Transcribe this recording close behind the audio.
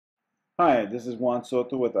Hi, this is Juan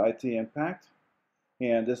Soto with IT Impact,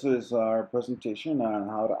 and this is our presentation on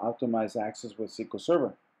how to optimize access with SQL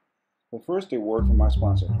Server. But first, a word from our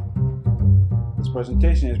sponsor. This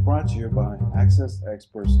presentation is brought to you by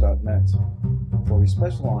AccessExperts.net, where we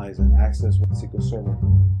specialize in access with SQL Server.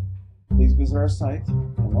 Please visit our site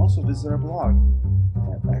and also visit our blog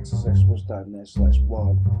at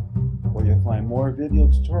accessexperts.net/blog, where you'll find more video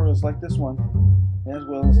tutorials like this one, as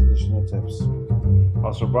well as additional tips.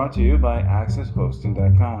 Also brought to you by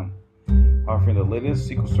AccessHosting.com, offering the latest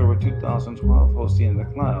SQL Server 2012 hosting in the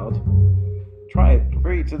cloud. Try it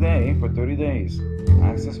free today for 30 days.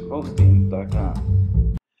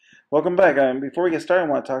 AccessHosting.com. Welcome back. Before we get started, I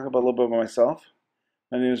want to talk about a little bit about myself.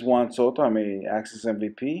 My name is Juan Soto. I'm a Access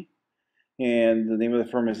MVP, and the name of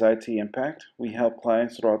the firm is IT Impact. We help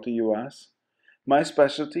clients throughout the U.S. My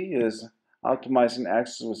specialty is optimizing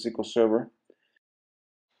access with SQL Server.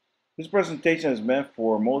 This presentation is meant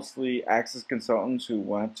for mostly access consultants who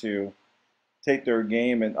want to take their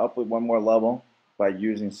game and up it one more level by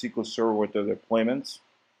using SQL Server with their deployments,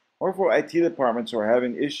 or for IT departments who are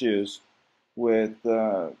having issues with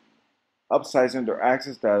upsizing their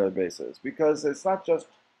access databases, because it's not just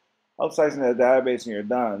upsizing the database and you're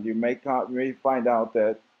done. You may find out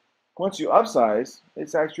that once you upsize,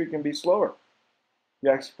 it actually can be slower.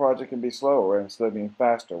 The access project can be slower instead of being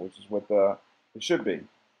faster, which is what it should be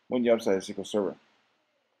when you upsize SQL Server.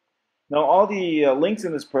 Now, all the links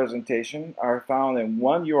in this presentation are found in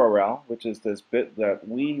one URL, which is this bit.ly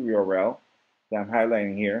URL that I'm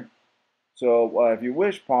highlighting here. So if you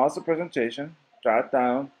wish, pause the presentation, jot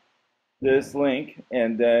down this link,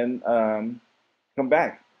 and then come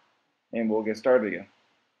back, and we'll get started again.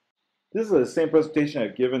 This is the same presentation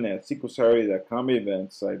I've given at SQLSaturday.com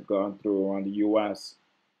events I've gone through around the US.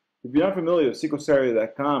 If you're not familiar with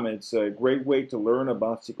SQLSaturday.com, it's a great way to learn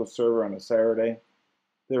about SQL Server on a Saturday.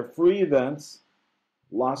 They're free events,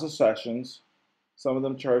 lots of sessions. Some of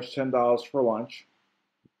them charge $10 for lunch.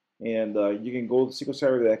 And you can go to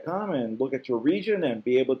SQLSaturday.com and look at your region and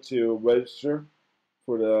be able to register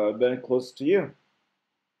for the event closest to you.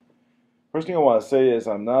 First thing I want to say is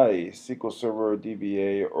I'm not a SQL Server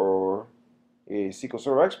DBA or a SQL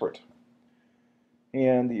Server expert.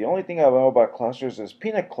 And the only thing I know about clusters is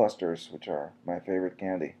peanut clusters, which are my favorite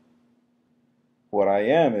candy. What I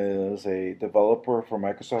am is a developer for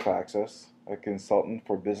Microsoft Access, a consultant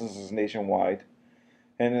for businesses nationwide,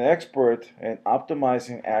 and an expert in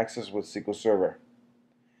optimizing access with SQL Server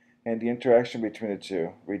and the interaction between the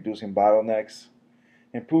two, reducing bottlenecks,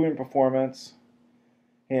 improving performance,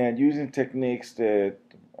 and using techniques that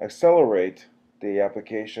accelerate the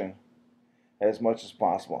application as much as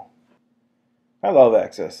possible. I love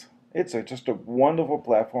Access. It's just a wonderful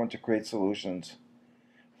platform to create solutions.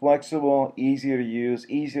 Flexible, easy to use,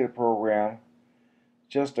 easy to program.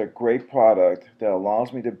 Just a great product that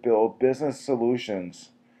allows me to build business solutions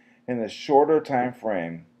in a shorter time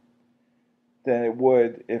frame than it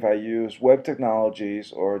would if I used web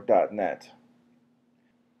technologies or .NET.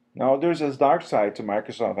 Now, there's this dark side to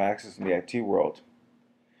Microsoft Access in the IT world.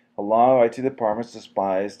 A lot of IT departments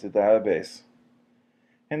despise the database,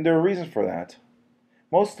 and there are reasons for that.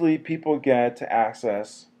 Mostly, people get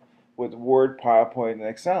access with Word, PowerPoint, and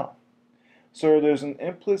Excel. So there's an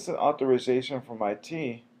implicit authorization from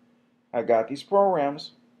IT. I got these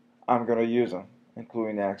programs, I'm going to use them,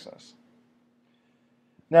 including Access.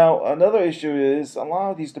 Now, another issue is a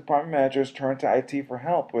lot of these department managers turn to IT for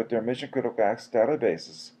help with their mission-critical access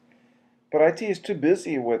databases. But IT is too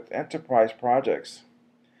busy with enterprise projects,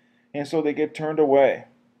 and so they get turned away.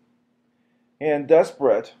 And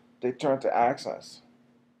desperate, they turn to Access.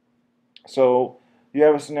 So you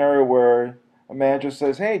have a scenario where a manager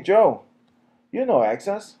says, "Hey, Joe, you know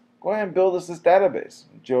Access. Go ahead and build us this database."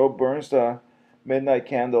 Joe burns the midnight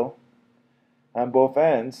candle on both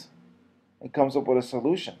ends and comes up with a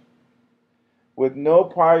solution with no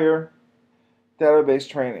prior database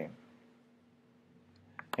training.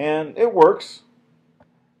 And it works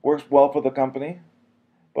well for the company,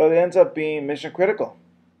 but it ends up being mission critical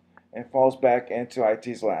and falls back into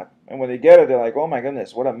IT's lap. And when they get it, they're like, "Oh my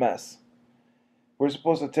goodness, what a mess. We're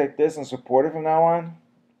supposed to take this and support it from now on?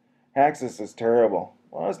 Access is terrible."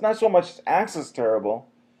 Well, it's not so much Access terrible,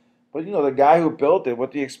 but the guy who built it,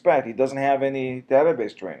 what do you expect? He doesn't have any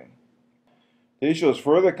database training. The issue is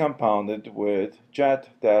further compounded with Jet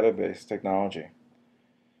database technology.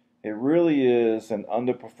 It really is an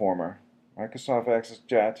underperformer. Microsoft Access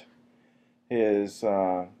Jet is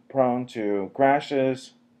prone to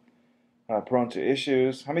crashes, prone to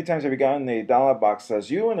issues. How many times have you gotten a dialog box that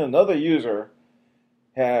says, "You and another user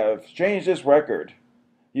have changed this record.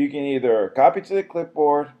 You can either copy to the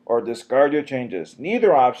clipboard or discard your changes.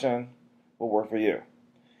 Neither option will work for you.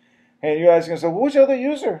 And you're asking yourself, who's the other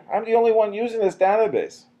user? I'm the only one using this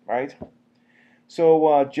database, right?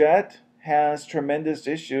 So Jet has tremendous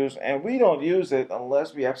issues, and we don't use it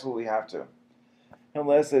unless we absolutely have to.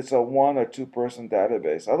 Unless it's a 1 or 2 person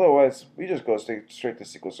database. Otherwise, we just go straight to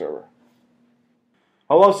SQL Server.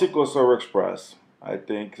 I love SQL Server Express. I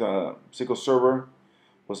think SQL Server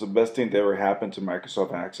was the best thing that ever happened to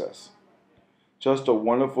Microsoft Access. Just a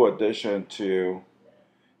wonderful addition to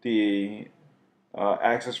the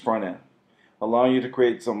Access front end, allowing you to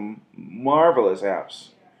create some marvelous apps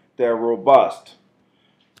that are robust,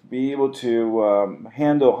 be able to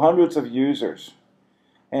handle hundreds of users,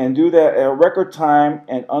 and do that at a record time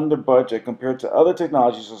and under budget compared to other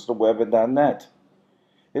technologies such as the web and .NET.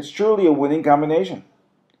 It's truly a winning combination.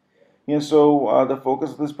 And so the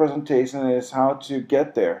focus of this presentation is how to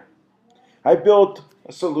get there. I built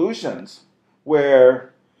solutions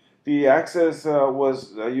where the Access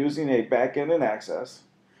was using a backend in Access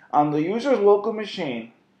on the user's local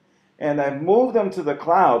machine, and I moved them to the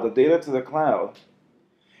cloud, the data to the cloud,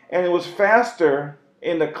 and it was faster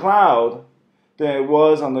in the cloud than it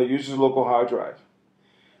was on the user's local hard drive.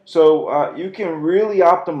 So you can really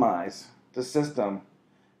optimize the system,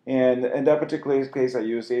 and in that particular case I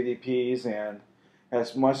used ADPs and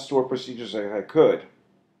as much stored procedures as I could.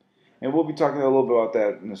 And we'll be talking a little bit about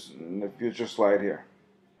that in the future slide here.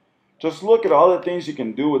 Just look at all the things you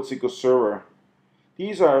can do with SQL Server.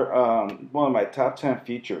 These are one of my top 10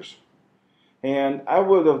 features. And I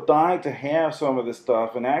would have died to have some of this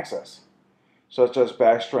stuff in Access, such as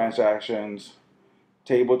batch transactions,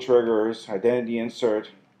 table triggers, identity insert,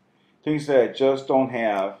 things that I just don't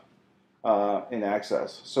have in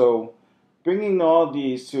Access. So bringing all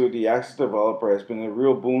these to the Access developer has been a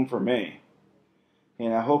real boon for me.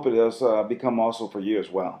 And I hope it does become also for you as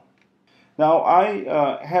well. Now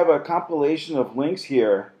I have a compilation of links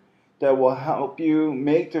here that will help you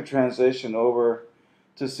make the transition over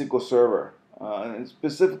to SQL Server, and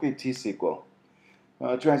specifically T-SQL.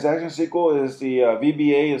 Transaction SQL is the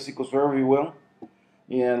VBA of SQL Server, if you will.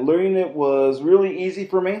 And learning it was really easy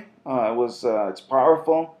for me. It's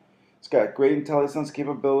powerful. It's got great intelligence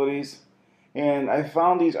capabilities. And I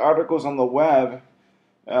found these articles on the web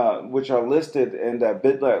which are listed in that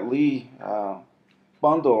bit.ly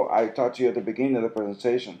bundle I talked to you at the beginning of the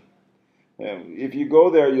presentation. If you go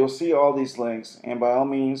there, you'll see all these links, and by all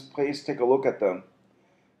means, please take a look at them.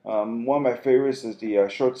 One of my favorites is the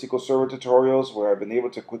short SQL Server tutorials, where I've been able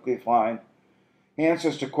to quickly find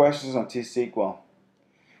answers to questions on T-SQL.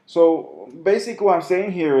 So basically what I'm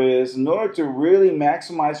saying here is, in order to really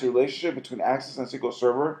maximize the relationship between Access and SQL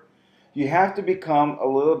Server, you have to become a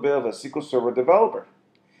little bit of a SQL Server developer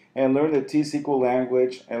and learn the T-SQL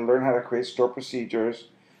language and learn how to create store procedures,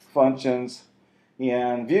 functions,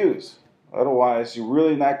 and views. Otherwise, you're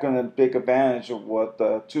really not going to take advantage of what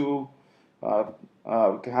the two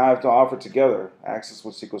have to offer together, Access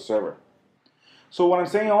with SQL Server. So what I'm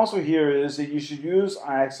saying also here is that you should use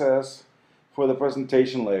Access for the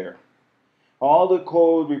presentation layer. All the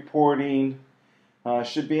code reporting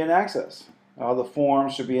should be in Access. All the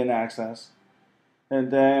forms should be in Access. And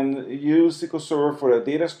then use SQL Server for the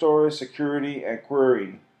data storage, security, and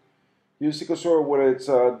querying. Use SQL Server what it's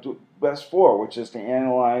best for, which is to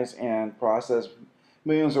analyze and process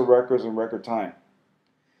millions of records in record time.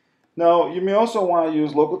 Now, you may also want to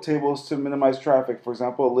use local tables to minimize traffic. For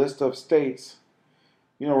example, a list of states.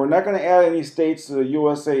 You know, we're not going to add any states to the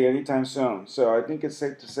USA anytime soon. So I think it's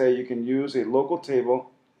safe to say you can use a local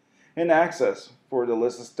table in Access for the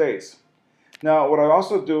list of states. Now, what I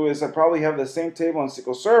also do is I probably have the same table in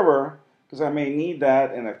SQL Server because I may need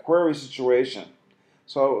that in a query situation.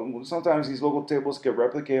 So sometimes these local tables get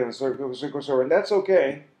replicated in SQL Server, and that's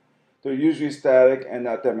okay. They're usually static and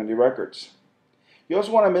not that many records. You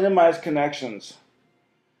also want to minimize connections,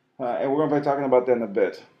 and we're going to be talking about that in a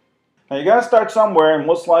bit. Now, you got to start somewhere, and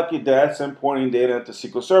most likely that's importing data into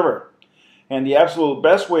SQL Server. And the absolute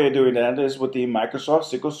best way of doing that is with the Microsoft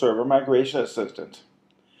SQL Server Migration Assistant.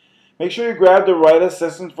 Make sure you grab the right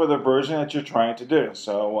assistant for the version that you're trying to do.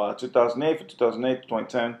 So 2008 for 2008,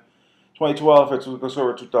 2010, 2012 for SQL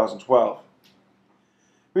Server 2012.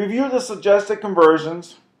 Review the suggested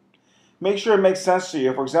conversions. Make sure it makes sense to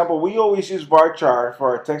you. For example, we always use varchar for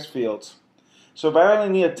our text fields. So if I only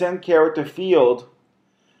need a 10-character field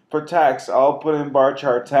for text, I'll put in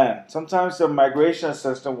varchar 10. Sometimes the migration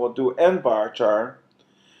assistant will do nvarchar,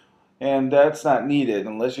 and that's not needed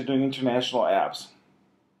unless you're doing international apps.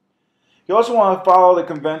 You also want to follow the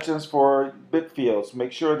conventions for bit fields.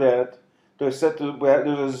 Make sure that they're set to,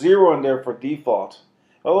 there's a 0 in there for default.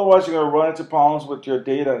 Otherwise, you're going to run into problems with your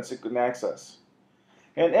data in Access.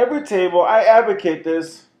 And every table, I advocate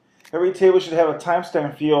this, Every table should have a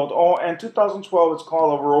timestamp field, and 2012 it's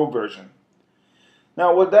called a row version.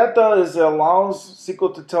 Now what that does is it allows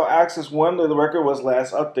SQL to tell Access when the record was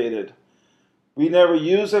last updated. We never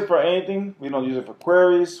use it for anything. We don't use it for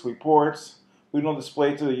queries, reports. We don't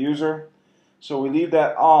display it to the user. So we leave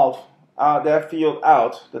that off, that field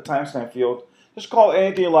out, the timestamp field. Just call it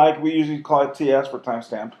anything you like. We usually call it TS for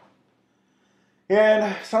timestamp.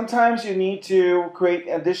 And sometimes you need to create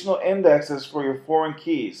additional indexes for your foreign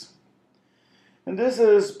keys. And this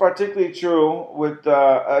is particularly true with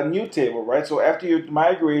a new table, right? So after you've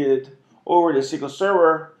migrated over to SQL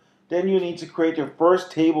Server, then you need to create your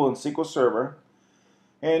first table in SQL Server.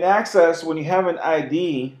 And Access, when you have an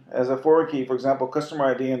ID as a foreign key, for example, customer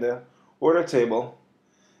ID in the order table,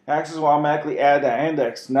 Access will automatically add that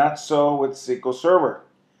index. Not so with SQL Server.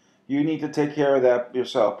 You need to take care of that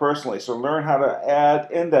yourself personally. So learn how to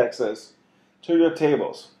add indexes to your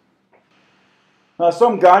tables. Now,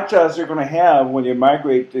 some gotchas you're going to have when you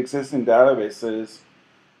migrate to existing databases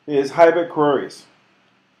is hybrid queries.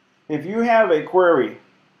 If you have a query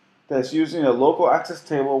that's using a local access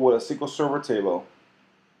table with a SQL Server table,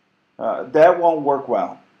 that won't work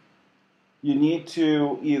well. You need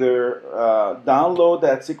to either download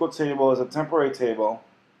that SQL table as a temporary table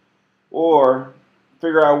or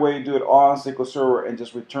figure out a way to do it all on SQL Server and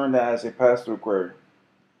just return that as a pass-through query.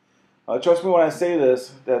 Trust me when I say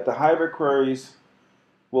this, that the hybrid queries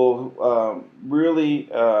will really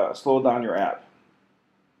slow down your app.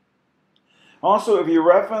 Also, if you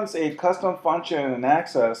reference a custom function in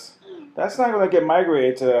Access, that's not going to get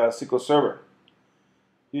migrated to SQL Server.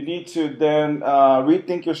 You need to then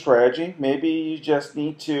rethink your strategy. Maybe you just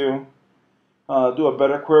need to do a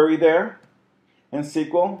better query there in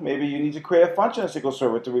SQL. Maybe you need to create a function in SQL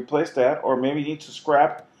Server to replace that, or maybe you need to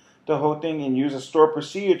scrap the whole thing and use a store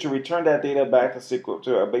procedure to return that data back to SQL,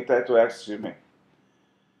 to back that to Access. Excuse me.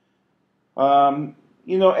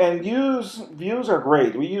 You know, and views are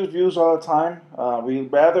great. We use views all the time. We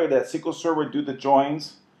rather that SQL Server do the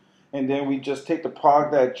joins, and then we just take the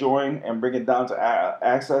product of that join and bring it down to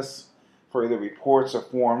Access for either reports or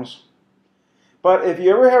forms. But if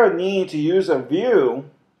you ever have a need to use a view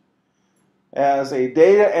as a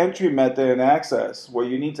data entry method in Access, where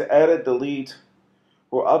you need to edit, delete,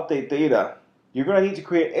 or update data, you're going to need to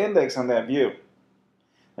create an index on that view.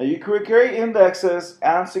 Now you can create indexes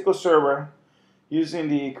on SQL Server using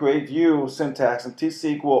the create view syntax in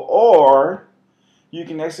T-SQL, or you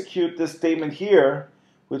can execute this statement here,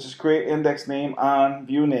 which is create index name on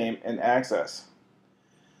view name in Access.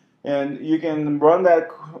 And you can run that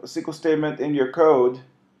SQL statement in your code,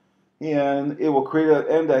 and it will create an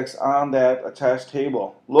index on that attached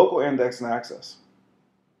table, local index in Access.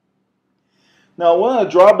 Now, one of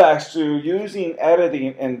the drawbacks to using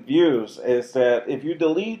editing in views is that if you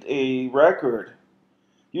delete a record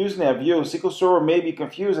using that view, SQL Server may be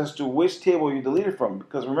confused as to which table you deleted from,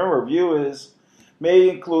 because remember, view may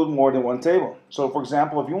include more than one table. So, for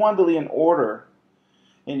example, if you want to delete an order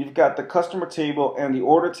and you've got the customer table and the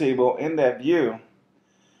order table in that view,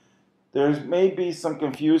 there may be some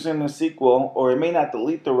confusion in SQL, or it may not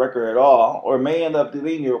delete the record at all, or it may end up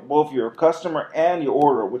deleting both your customer and your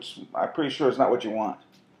order, which I'm pretty sure is not what you want.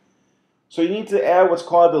 So you need to add what's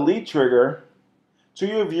called a delete trigger to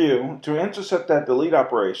your view to intercept that delete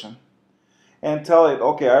operation and tell it,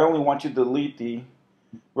 okay, I only want you to delete the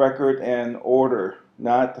record and order,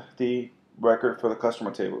 not the record for the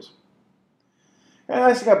customer tables. And the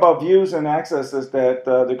nice thing about views and Access is that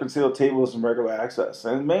they're considered tables in regular Access.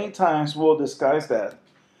 And many times we'll disguise that.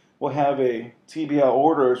 We'll have a TBL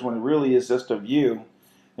orders when it really is just a view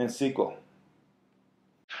in SQL.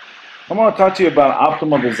 I'm going to talk to you about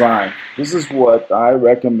optimal design. This is what I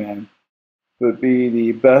recommend would be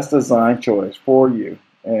the best design choice for you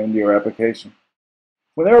and your application.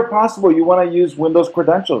 Whenever possible, you want to use Windows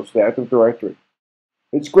credentials, the Active Directory.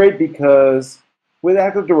 It's great because with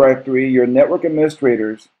Active Directory, your network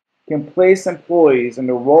administrators can place employees in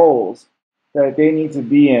the roles that they need to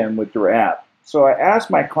be in with your app. So I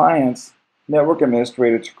asked my clients' network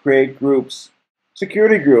administrator to create groups,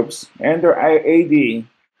 security groups, and their AD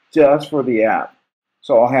just for the app.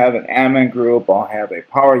 So I'll have an admin group, I'll have a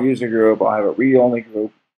power user group, I'll have a read-only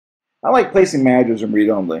group. I like placing managers in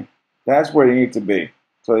read-only. That's where they need to be,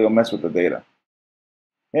 so they don't mess with the data.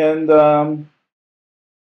 And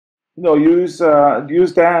you know, use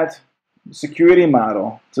that security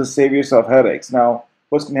model to save yourself headaches. Now,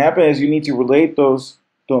 what's going to happen is you need to relate those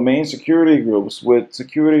domain security groups with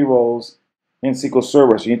security roles in SQL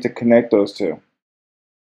Server. So you need to connect those two.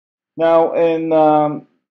 Now,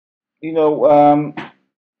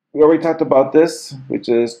 we already talked about this, which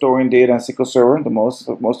is storing data in SQL Server, most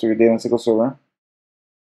of your data in SQL Server.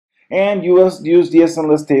 And use DSN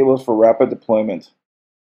list tables for rapid deployment.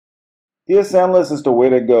 DSN list is the way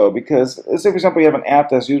to go because, let's say for example, you have an app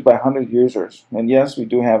that's used by 100 users. And yes, we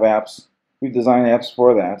do have apps. We've designed apps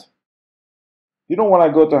for that. You don't want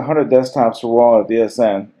to go to 100 desktops for all of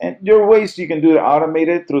DSN. And there are ways you can do it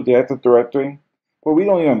automated through the Active Directory, but we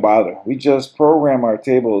don't even bother. We just program our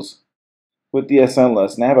tables with DSN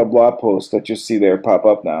list, and I have a blog post that you see there pop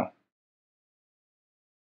up now.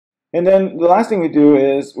 And then the last thing we do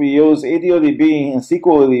is we use ADODB and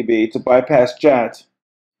SQLDB to bypass chat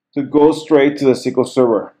to go straight to the SQL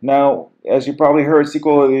Server. Now, as you probably heard,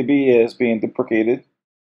 SQLDB is being deprecated.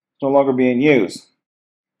 It's no longer being used.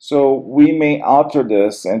 So we may alter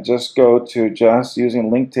this and just go to just using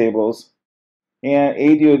link tables and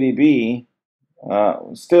ADODB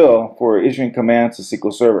still for issuing commands to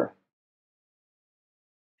SQL Server.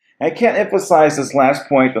 I can't emphasize this last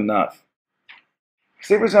point enough.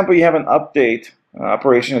 Say, for example, you have an update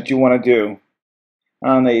operation that you want to do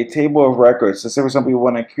on a table of records. So say, for example, you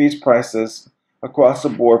want to increase prices across the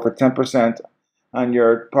board for 10% on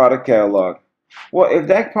your product catalog. Well, if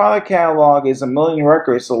that product catalog is 1,000,000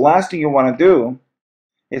 records, the last thing you want to do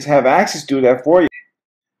is have Access do that for you.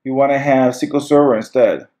 You want to have SQL Server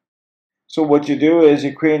instead. So what you do is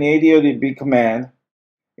you create an ADODB command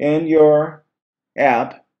in your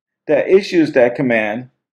app that issues that command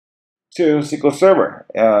to SQL Server.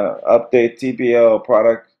 Update TPL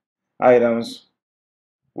product items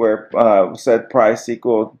where set price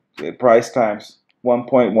equal price times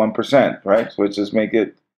 1.1%, right? So it just make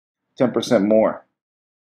it 10% more.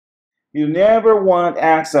 You never want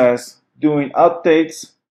Access doing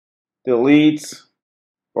updates, deletes,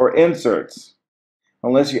 or inserts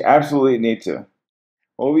unless you absolutely need to.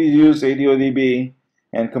 Always use ADODB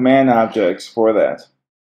and command objects for that.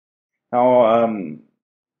 Now,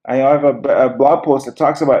 I have a blog post that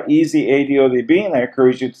talks about easy ADODB, and I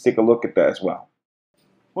encourage you to take a look at that as well.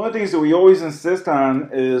 One of the things that we always insist on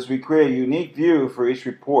is we create a unique view for each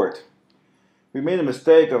report. We made a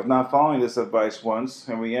mistake of not following this advice once,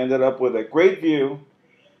 and we ended up with a great view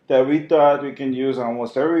that we thought we can use on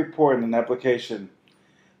almost every report in an application.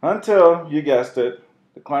 Until, you guessed it,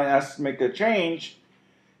 the client asked to make a change,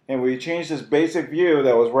 and we changed this basic view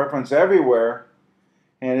that was referenced everywhere,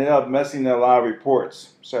 and ended up messing a lot of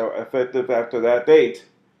reports. So effective after that date,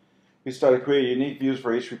 we started creating unique views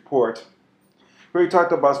for each report. We already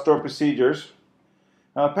talked about stored procedures.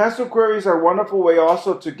 Pass-through queries are a wonderful way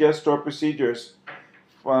also to get stored procedures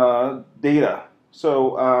data.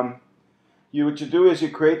 So what you do is you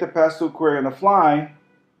create the pass-through query on the fly,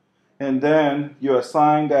 and then you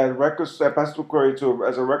assign that pass-through query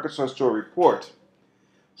as a record source to a report.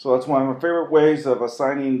 So that's one of my favorite ways of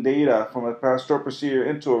assigning data from a pass-through procedure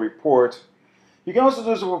into a report. You can also do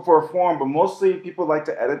this for a form, but mostly people like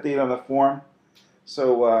to edit data on the form.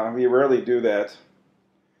 So we rarely do that.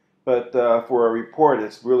 But for a report,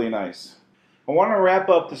 it's really nice. I want to wrap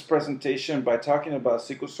up this presentation by talking about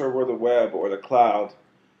SQL Server, the web, or the cloud,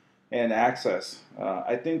 and Access.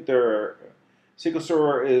 I think SQL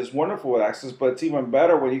Server is wonderful with Access, but it's even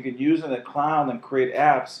better when you can use it in the cloud and create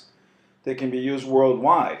apps that can be used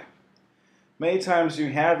worldwide. Many times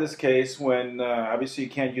you have this case when obviously you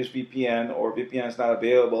can't use VPN or VPN is not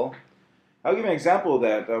available. I'll give you an example of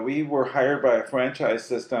that. We were hired by a franchise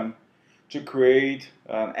system to create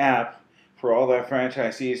an app for all their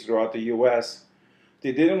franchisees throughout the US.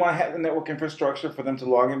 They didn't want to have the network infrastructure for them to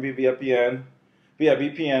log in via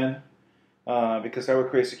VPN because that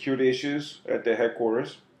would create security issues at their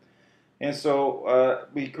headquarters. And so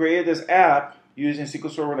we created this app using SQL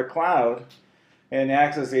Server in the cloud and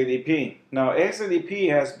Access ADP. Now, Access ADP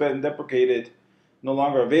has been deprecated, no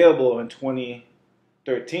longer available in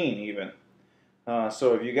 2013 even.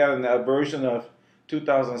 So if you got a version of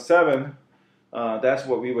 2007, that's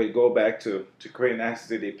what we would go back to create an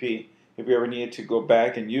Access ADP if we ever needed to go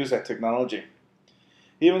back and use that technology.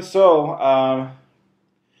 Even so,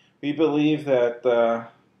 we believe that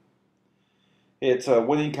it's a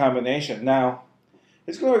winning combination. Now,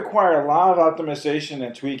 it's going to require a lot of optimization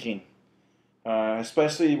and tweaking,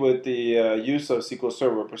 especially with the use of SQL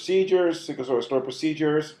Server procedures, SQL Server stored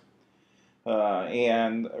procedures,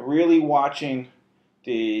 and really watching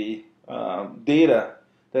the data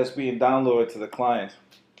that's being downloaded to the client.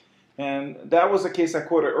 And that was the case I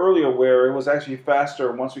quoted earlier where it was actually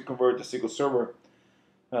faster once we converted to SQL Server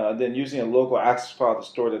than using a local access file to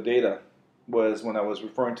store the data, was when I was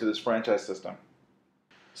referring to this franchise system.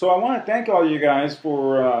 So I want to thank all you guys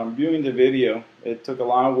for viewing the video. It took a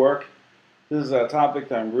lot of work. This is a topic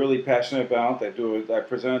that I'm really passionate about. I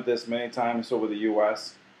presented this many times over the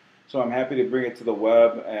US. So I'm happy to bring it to the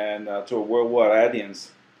web and to a worldwide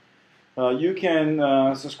audience. You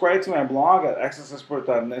can subscribe to my blog at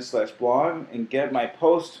accessexpert.net/blog and get my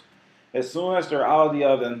posts as soon as they're out of the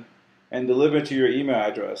oven and delivered to your email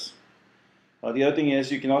address. The other thing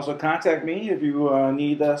is you can also contact me if you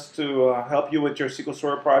need us to help you with your SQL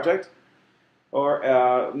Server project,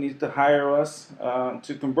 or need to hire us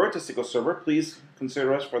to convert to SQL Server. Please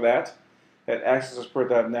consider us for that at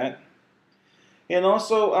accessexpert.net. And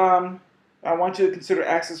also, I want you to consider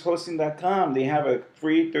accesshosting.com. They have a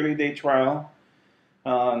free 30-day trial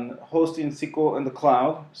on hosting SQL in the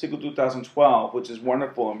cloud, SQL 2012, which is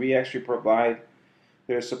wonderful, and we actually provide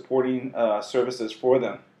their supporting services for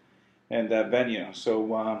them in that venue.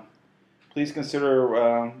 So please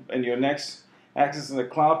consider in your next Access in the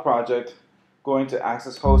Cloud project going to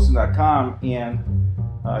accesshosting.com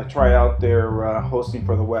and try out their hosting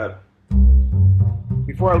for the web.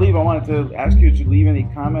 Before I leave, I wanted to ask you to leave any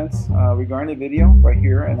comments regarding the video right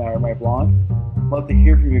here in my blog. I'd love to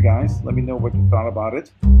hear from you guys. Let me know what you thought about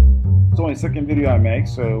it. It's only the second video I make,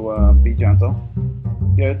 so be gentle.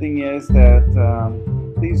 The other thing is that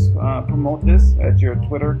please promote this at your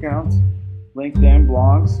Twitter account, LinkedIn,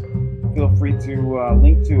 blogs. Feel free to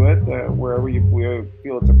link to it wherever you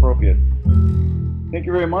feel it's appropriate. Thank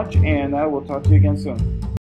you very much, and I will talk to you again soon.